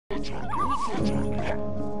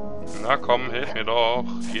Na komm, hilf mir doch,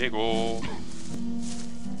 Diego.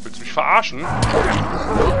 Willst du mich verarschen?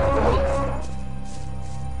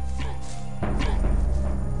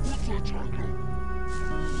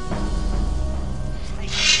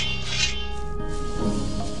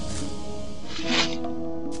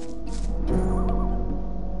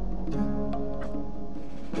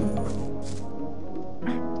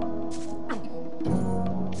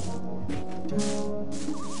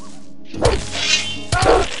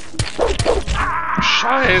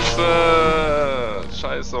 Scheiße!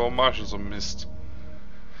 Scheiße, warum mach ich denn so Mist?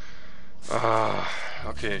 Ah,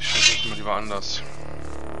 okay, ich versuch's mal lieber anders.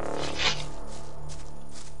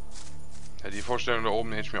 Ja, die Vorstellung da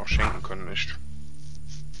oben hätte ich mir auch schenken können, nicht?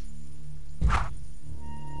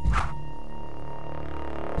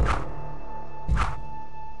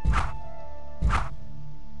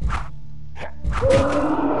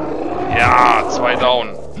 Ja, 2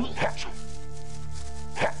 down.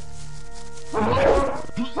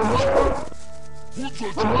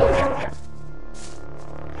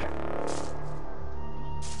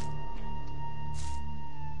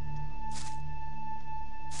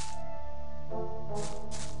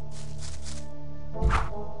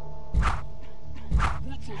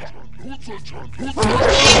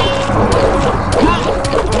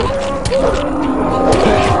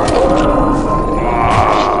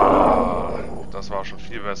 Das war schon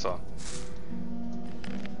viel besser.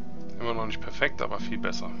 Immer noch nicht perfekt, aber viel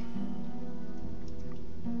besser.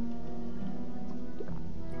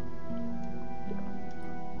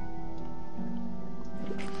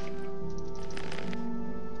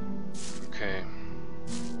 Okay.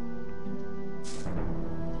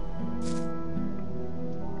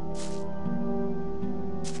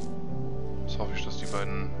 Jetzt hoffe ich, dass die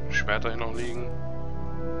beiden Schwerter hier noch liegen.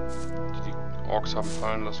 Die Orks haben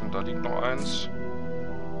fallen lassen. Da liegt noch eins.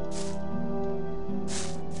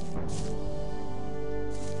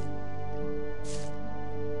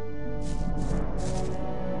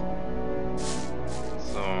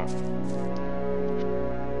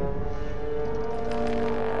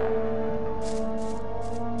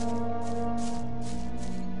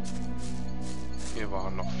 Hier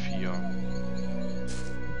waren noch 4.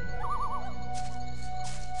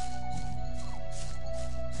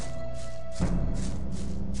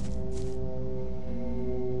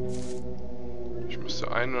 Ich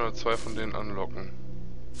müsste 1 oder 2 von denen anlocken.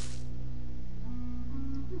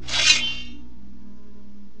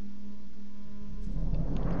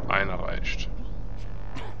 Einer reicht.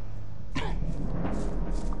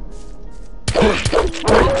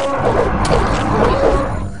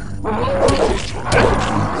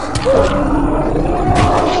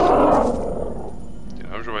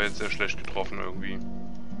 Den habe ich aber jetzt sehr schlecht getroffen irgendwie.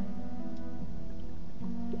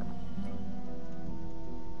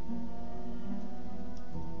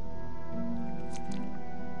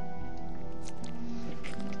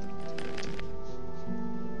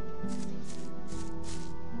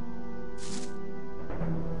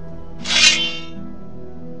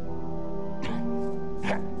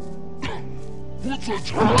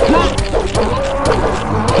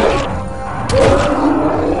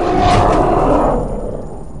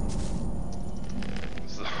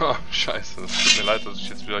 So, scheiße. Es tut mir leid, dass ich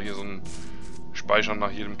jetzt wieder hier so ein Speichern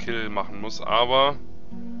nach jedem Kill machen muss, aber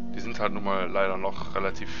die sind halt nun mal leider noch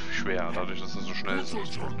relativ schwer, dadurch, dass sie so schnell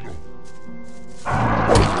sind.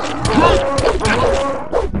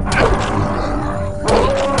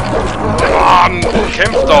 Mann,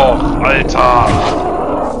 kämpf doch, Alter!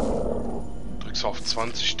 Drückst auf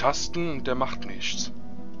 20 Tasten und der macht nichts.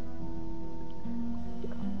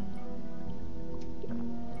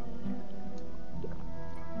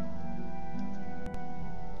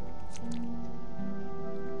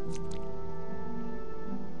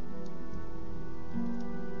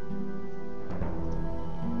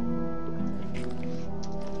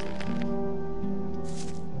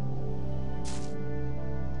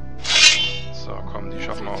 So, komm, die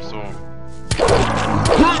schaffen wir auch so.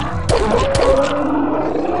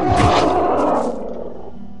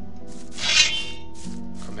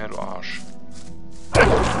 Komm her, du Arsch.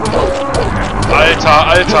 Alter,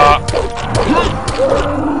 Alter!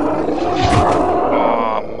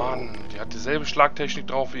 Oh, Mann. Die hat dieselbe Schlagtechnik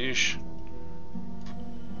drauf wie ich.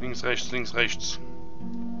 Links, rechts, links, rechts.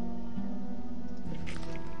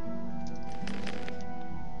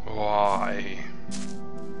 Boah, ey.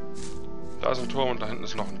 Da ist ein Turm und da hinten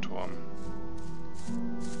ist noch ein Turm.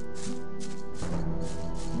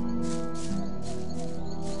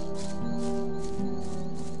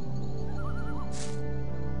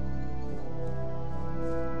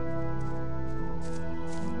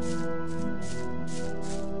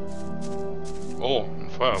 Oh, ein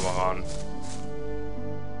Feuerwehrhahn.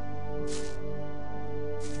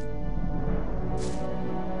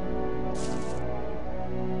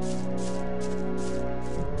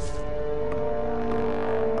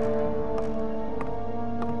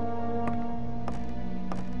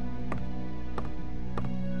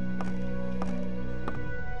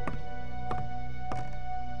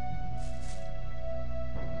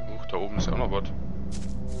 Da oben ist ja auch noch was.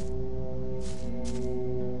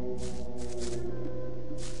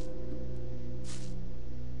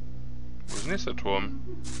 Wo ist denn jetzt der Turm?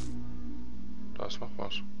 Da ist noch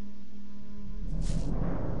was.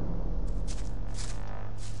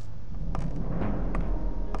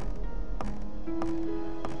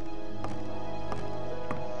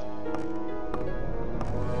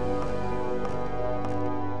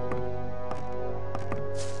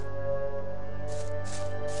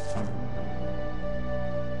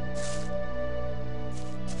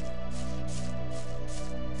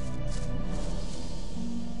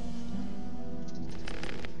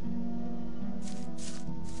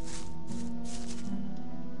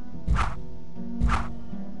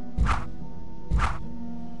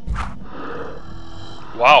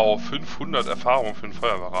 Wow, 500 Erfahrung für einen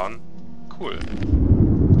Feuerwehrhahn. Cool.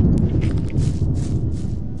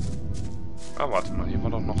 Ah, warte mal, hier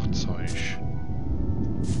war doch noch Zeug.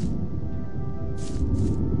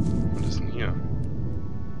 Was ist denn hier?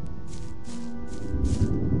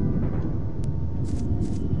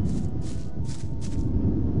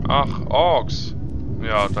 Ach, Orks.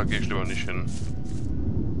 Ja, da gehe ich lieber nicht hin.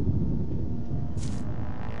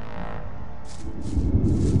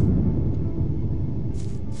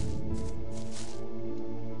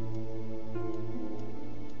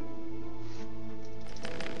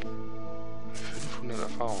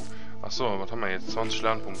 Achso, was haben wir jetzt? 20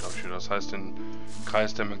 Lernpunkte habe ich wieder. Das heißt, den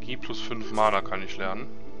Kreis der Magie plus 5 Mana kann ich lernen.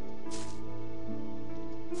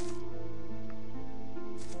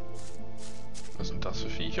 Was sind das für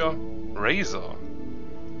Viecher? Razor.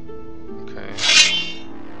 Okay.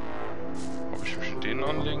 Ob ich mich mit denen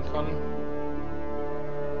anlegen kann?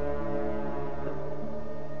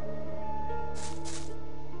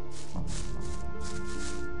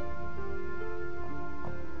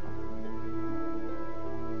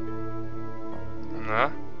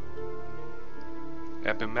 Na?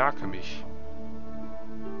 Er bemerke mich.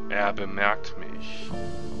 Er bemerkt mich.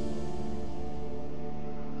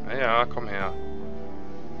 Naja, komm her.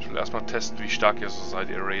 Ich will erstmal testen, wie stark ihr so seid,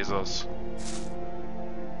 ihr Razors.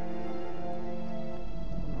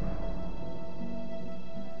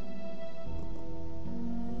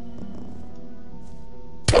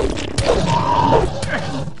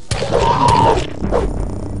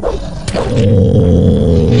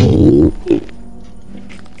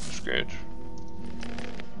 Das geht.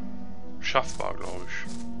 Schaffbar, glaube ich.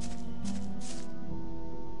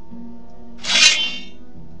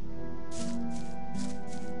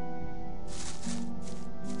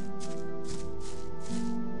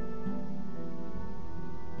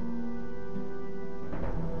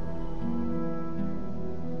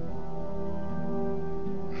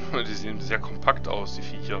 Die sehen sehr kompakt aus, die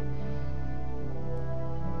Viecher.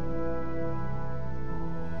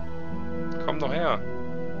 Komm doch her.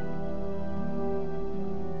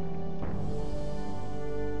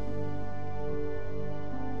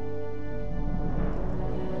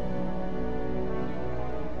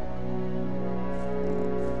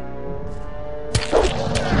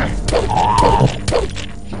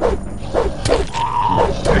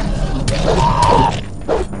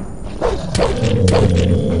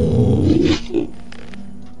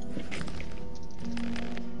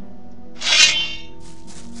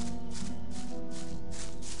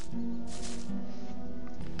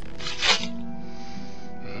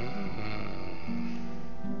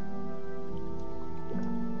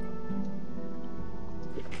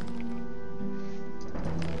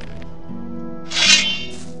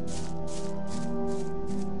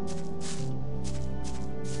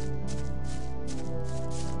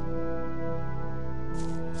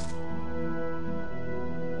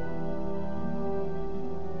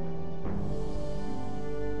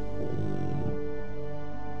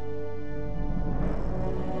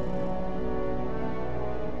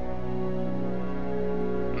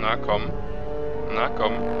 Na komm. Na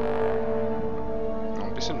komm. Noch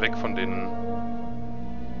ein bisschen weg von denen.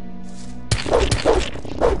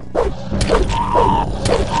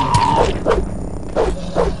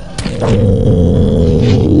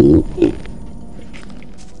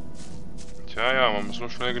 Tja, ja, man muss nur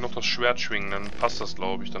schnell genug das Schwert schwingen, dann passt das,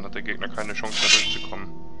 glaube ich. Dann hat der Gegner keine Chance mehr durchzukommen.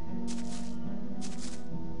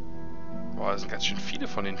 Boah, das sind ganz schön viele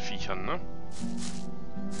von den Viechern, ne?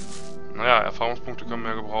 Naja, Erfahrungspunkte können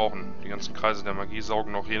wir ja gebrauchen. Die ganzen Kreise der Magie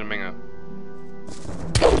saugen noch jede Menge.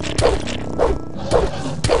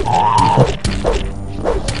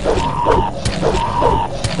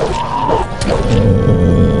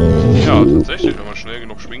 Ja, tatsächlich, wenn man schnell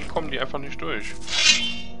genug schwingt, kommen die einfach nicht durch.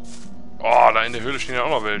 Oh, da in der Höhle stehen ja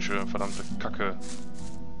auch noch welche. Verdammte Kacke.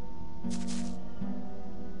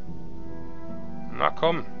 Na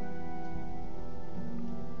komm.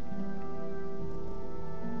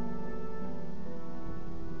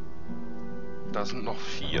 Da sind noch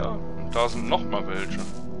 4 und da sind noch mal welche.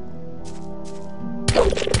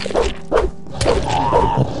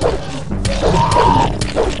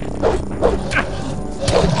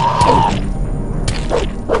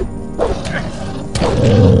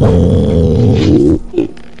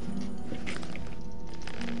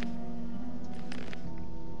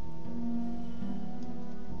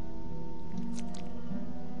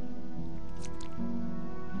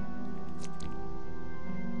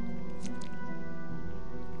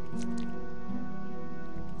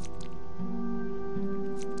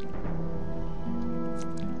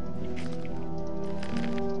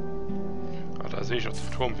 Da sehe ich auch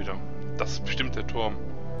den Turm wieder. Das ist bestimmt der Turm.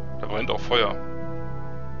 Da brennt auch Feuer.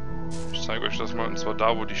 Ich zeige euch das mal, und zwar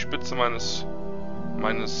da, wo die Spitze meines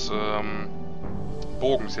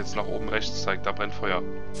Bogens jetzt nach oben rechts zeigt. Da brennt Feuer.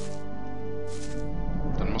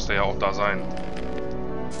 Dann muss der ja auch da sein.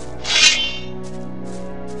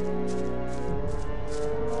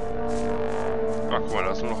 Ah, guck mal,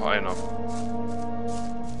 da ist nur noch einer.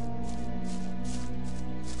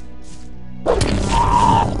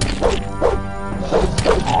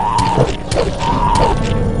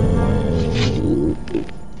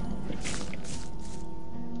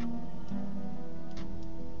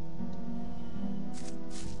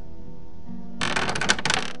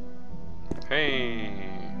 Hey.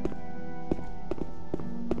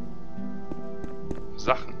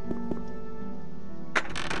 Sachen.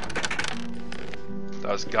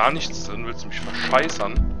 Da ist gar nichts drin, willst du mich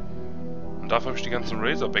verscheißern? Und dafür habe ich die ganzen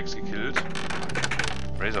Razorbacks gekillt.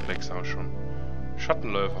 Razorbacks haben wir schon.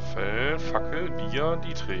 Schattenläuferfell, Fackel, Bier,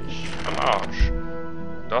 Dietrich. Am Arsch.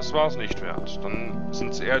 Das war es nicht wert. Dann sind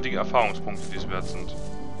es eher die Erfahrungspunkte, die es wert sind.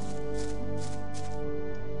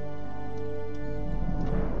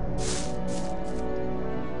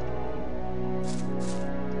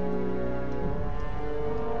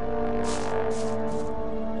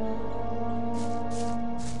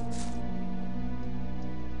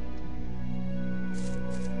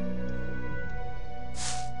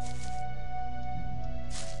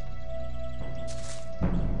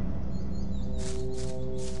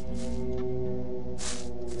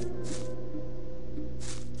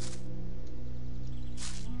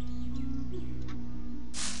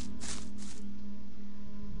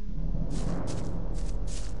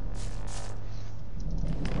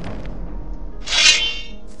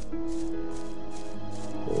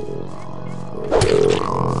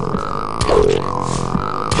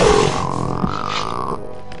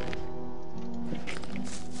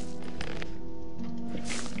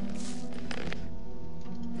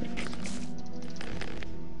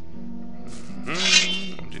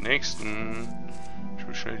 Ich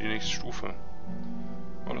will schnell die nächste Stufe.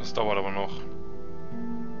 Oh, das dauert aber noch.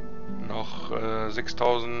 Noch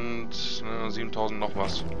 6000, 7000 noch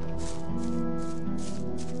was.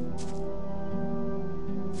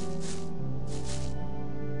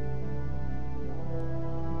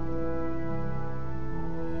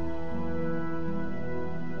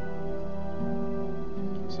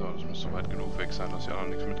 So, das müsste weit genug weg sein, dass die anderen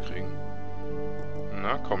nichts mitkriegen.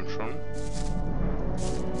 Na, komm schon.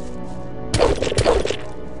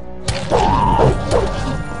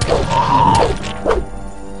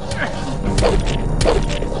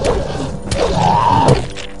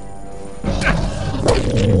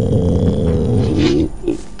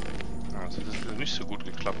 Das hat jetzt nicht so gut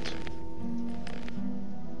geklappt.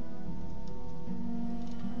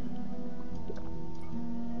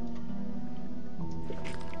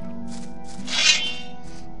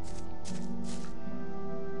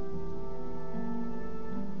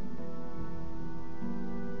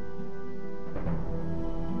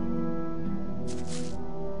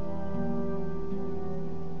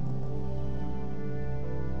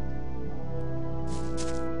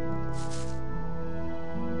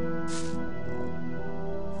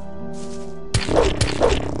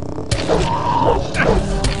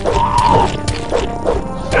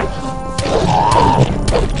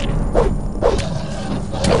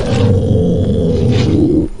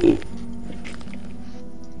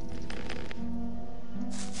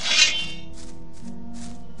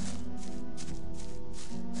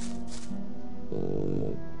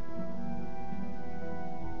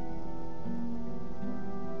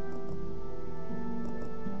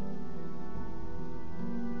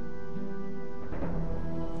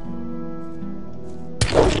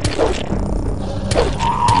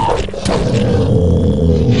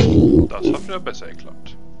 Das hat wieder besser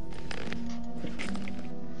geklappt.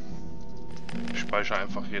 Ich speichere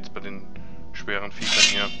einfach jetzt bei den schweren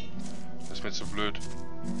Viechern hier. Das ist mir zu blöd.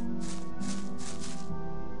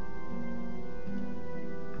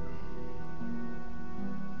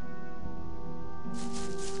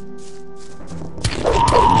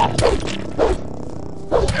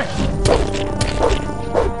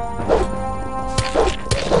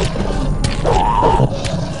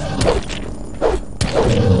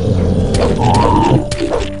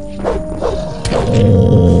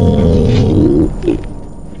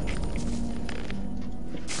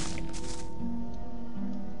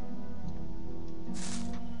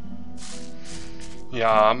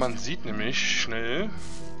 Ja, man sieht nämlich schnell,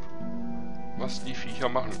 was die Viecher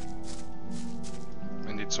machen.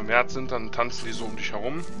 Wenn die zum Wert sind, dann tanzen die so um dich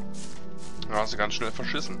herum. Dann hast du ganz schnell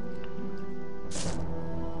verschissen.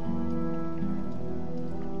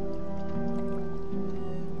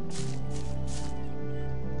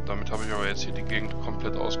 Damit habe ich aber jetzt hier die Gegend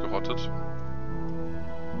komplett ausgerottet.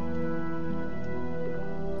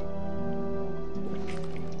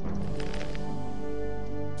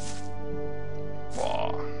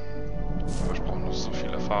 Boah. Aber ich brauche noch so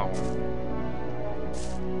viel Erfahrung.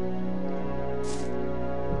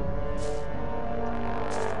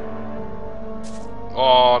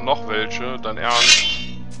 Oh, noch welche? Dein Ernst?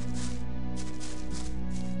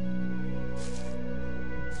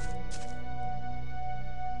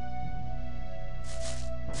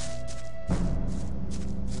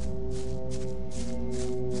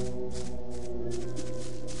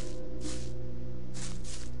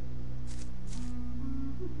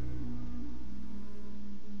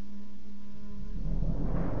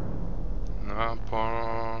 Na,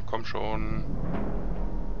 komm schon.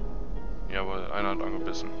 Jawohl, einer hat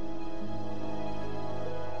angebissen.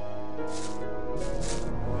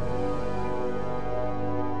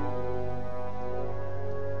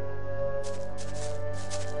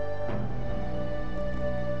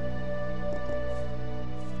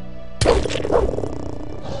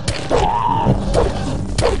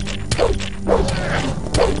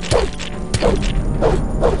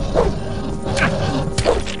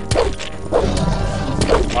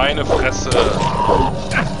 Meine Fresse!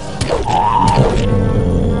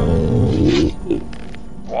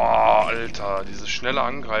 Boah, Alter, dieses schnelle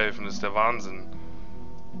Angreifen ist der Wahnsinn.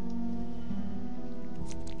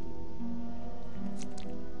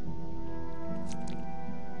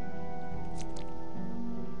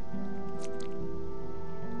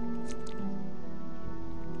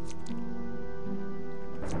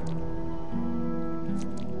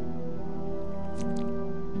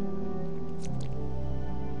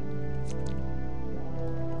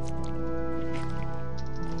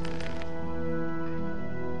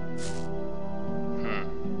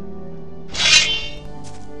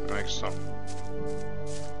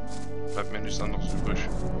 Bleibt mir nichts anderes übrig.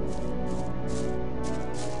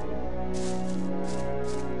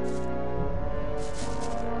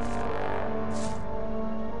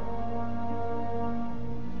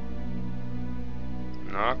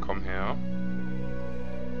 Na, komm her.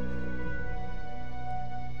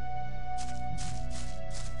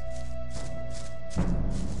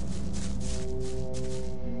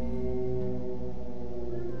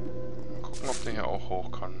 Mal gucken, ob der hier auch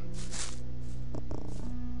hoch kann.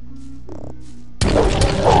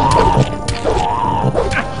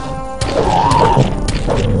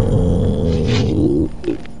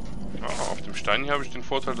 Auf dem Stein hier habe ich den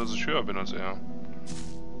Vorteil, dass ich höher bin als er.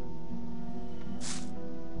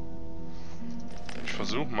 Ich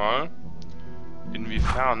versuche mal,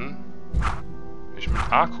 inwiefern ich mit...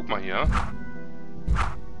 Ah, guck mal hier.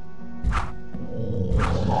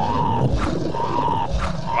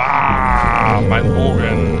 Ah, mein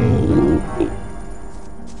Bogen.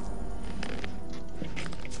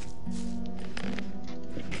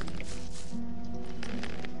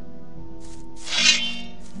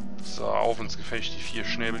 So, auf ins Gefecht. Die 4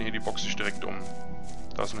 Schnäbel hier, die boxe ich direkt um.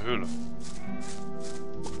 Da ist eine Höhle.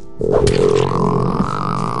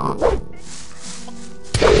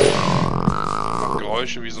 Macht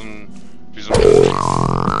Geräusche wie so ein